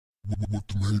What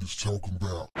the haters talking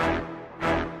about?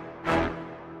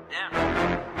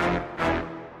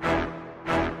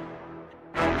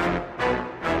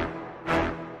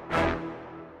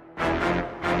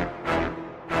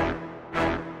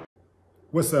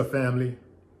 What's up, family?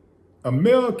 A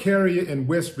mail carrier in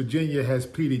West Virginia has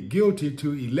pleaded guilty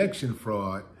to election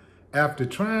fraud after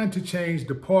trying to change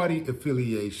the party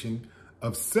affiliation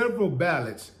of several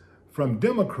ballots from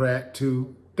Democrat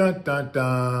to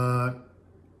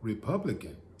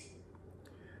Republican.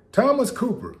 Thomas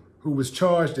Cooper, who was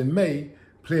charged in May,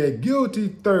 pled guilty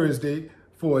Thursday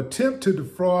for attempt to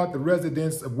defraud the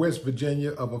residents of West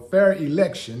Virginia of a fair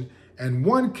election and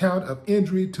one count of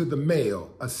injury to the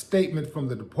mail, a statement from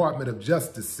the Department of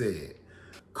Justice said.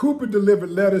 Cooper delivered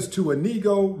letters to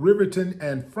Onego, Riverton,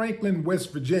 and Franklin,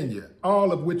 West Virginia,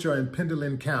 all of which are in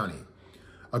Pendleton County.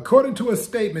 According to a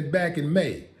statement back in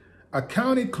May, a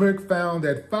county clerk found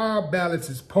that 5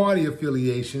 ballots' party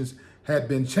affiliations had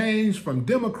been changed from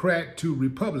Democrat to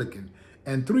Republican,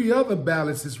 and 3 other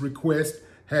ballots' requests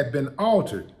had been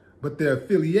altered, but their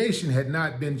affiliation had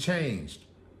not been changed.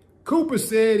 Cooper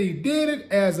said he did it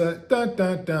as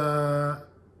a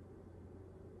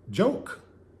joke.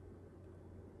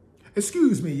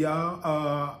 Excuse me,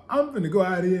 y'all. I'm gonna go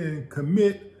out here and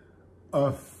commit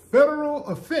a federal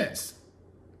offense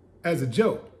as a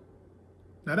joke.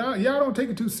 Now, y'all don't take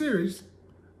it too serious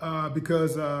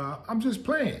because I'm just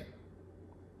playing.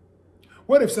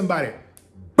 What if somebody,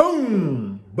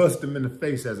 boom, bust them in the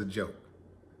face as a joke?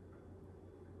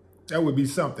 That would be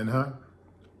something, huh?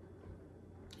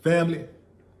 Family,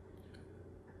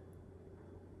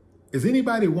 is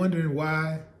anybody wondering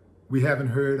why we haven't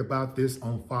heard about this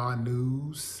on Fox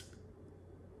News?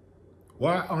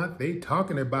 Why aren't they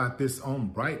talking about this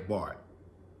on Breitbart?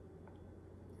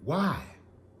 Why?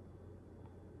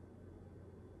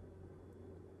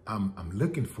 I'm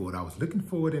looking for it. I was looking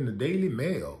for it in the Daily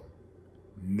Mail.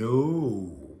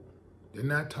 No, they're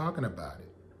not talking about it.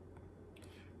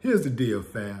 Here's the deal,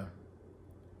 fam.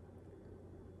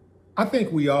 I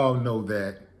think we all know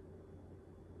that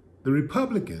the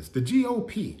Republicans, the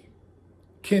GOP,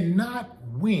 cannot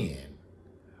win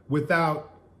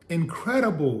without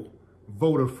incredible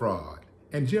voter fraud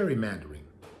and gerrymandering.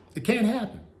 It can't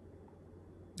happen.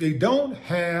 They don't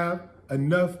have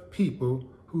enough people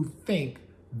who think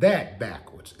that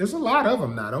backwards. There's a lot of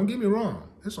them now, don't get me wrong.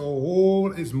 It's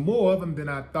more of them than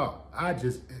I thought.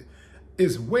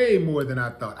 It's way more than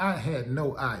I thought. I had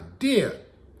no idea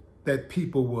that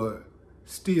people were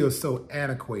still so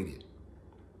antiquated.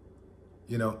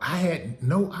 You know, I had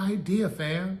no idea,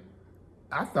 fam.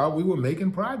 I thought we were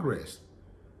making progress.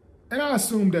 And I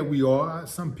assume that we are.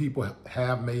 Some people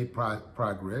have made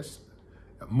progress.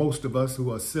 Most of us who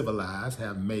are civilized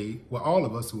have made, well, all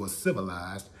of us who are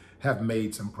civilized have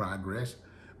made some progress.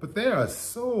 But there are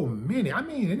so many, I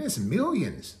mean, and it's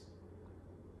millions.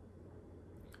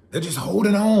 They're just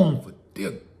holding on for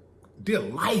dear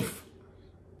life.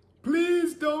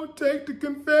 Please don't take the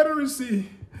Confederacy.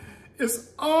 It's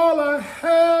all I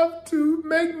have to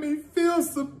make me feel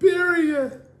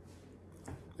superior.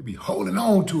 They be holding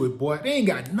on to it, boy. They ain't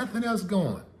got nothing else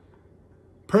going.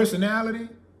 Personality,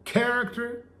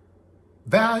 character,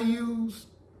 values,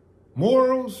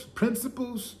 morals,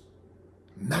 principles,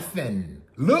 nothing.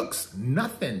 Looks,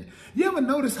 nothing. You ever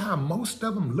notice how most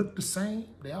of them look the same?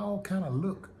 They all kind of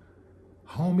look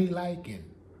homey-like and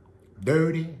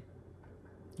dirty,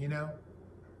 you know,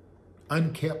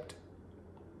 unkept,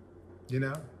 you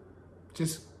know,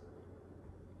 just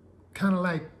kind of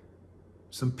like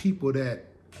some people that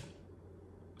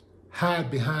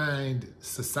hide behind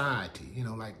society, you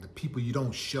know, like the people you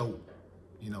don't show,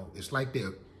 you know, it's like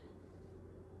they're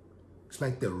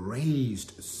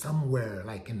raised somewhere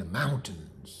like in the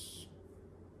mountains,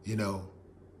 you know,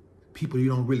 people you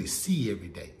don't really see every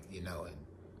day, you know, and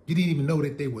you didn't even know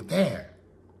that they were there.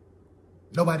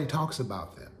 Nobody talks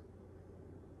about them.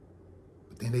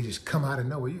 But then they just come out of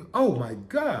nowhere. Oh my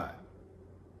God,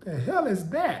 the hell is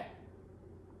that?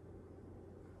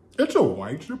 It's a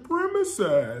white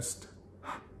supremacist.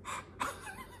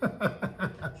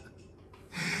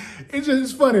 It's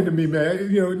just funny to me, man.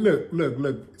 You know,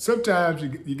 look. Sometimes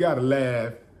you gotta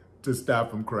laugh to stop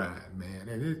from crying, man.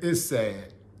 And it's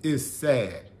sad. It's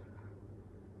sad.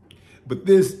 But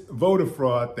this voter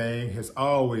fraud thing has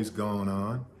always gone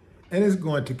on, and it's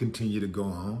going to continue to go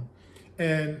on.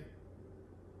 And,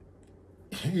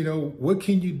 you know, what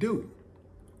can you do?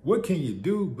 What can you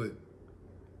do but,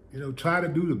 you know, try to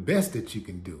do the best that you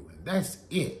can do? And that's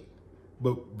it.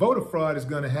 But voter fraud is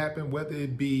going to happen whether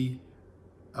it be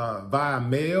via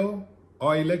mail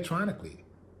or electronically.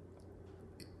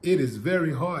 It is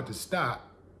very hard to stop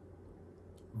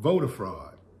voter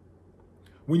fraud.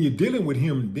 when you're dealing with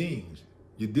human beings,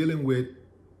 you're dealing with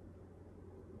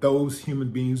those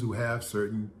human beings who have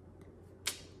certain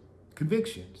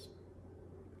convictions.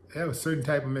 They have a certain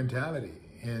type of mentality.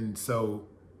 And so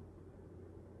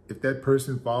if that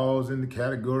person falls in the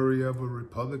category of a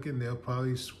Republican, they'll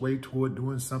probably sway toward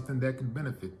doing something that can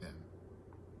benefit them.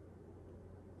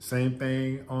 Same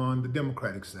thing on the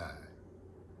Democratic side.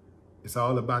 It's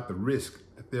all about the risk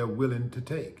that they're willing to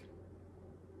take.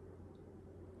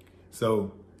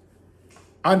 So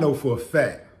I know for a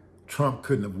fact Trump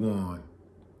couldn't have won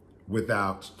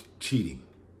without cheating.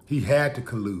 He had to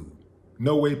collude.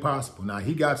 No way possible. Now,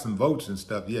 he got some votes and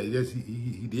stuff. Yeah, yes,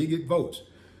 he did get votes.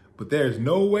 But there's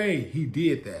no way he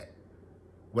did that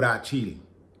without cheating.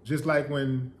 Just like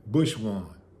when Bush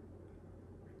won.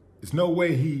 There's no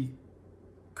way he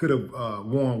could have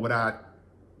won without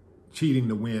cheating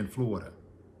to win Florida.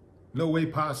 No way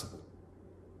possible.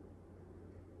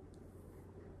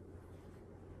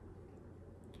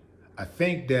 I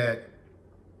think that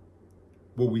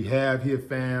what we have here,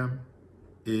 fam,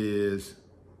 is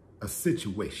a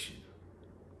situation.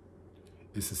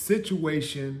 It's a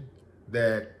situation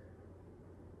that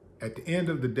at the end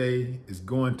of the day is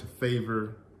going to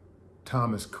favor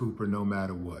Thomas Cooper no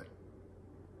matter what.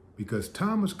 Because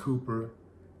Thomas Cooper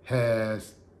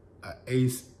has an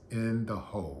ace in the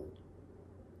hole.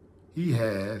 He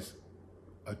has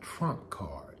a trump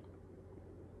card.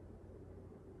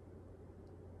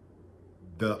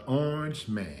 The orange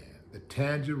man, the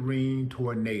tangerine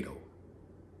tornado.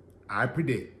 I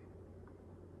predict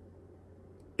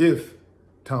if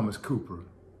Thomas Cooper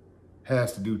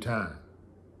has to do time,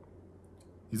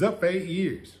 he's up for 8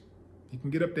 years. He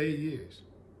can get up to 8 years.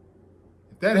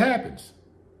 If that happens,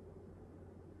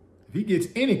 if he gets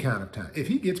any kind of time, if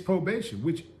he gets probation,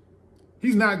 which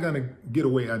he's not going to get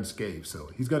away unscathed,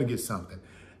 so he's going to get something.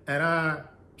 And I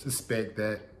suspect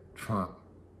that Trump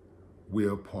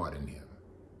will pardon him.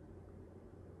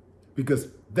 Because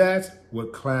that's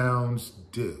what clowns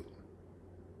do.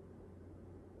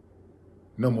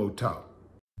 No more talk.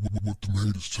 What the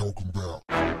haters talking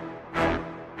about?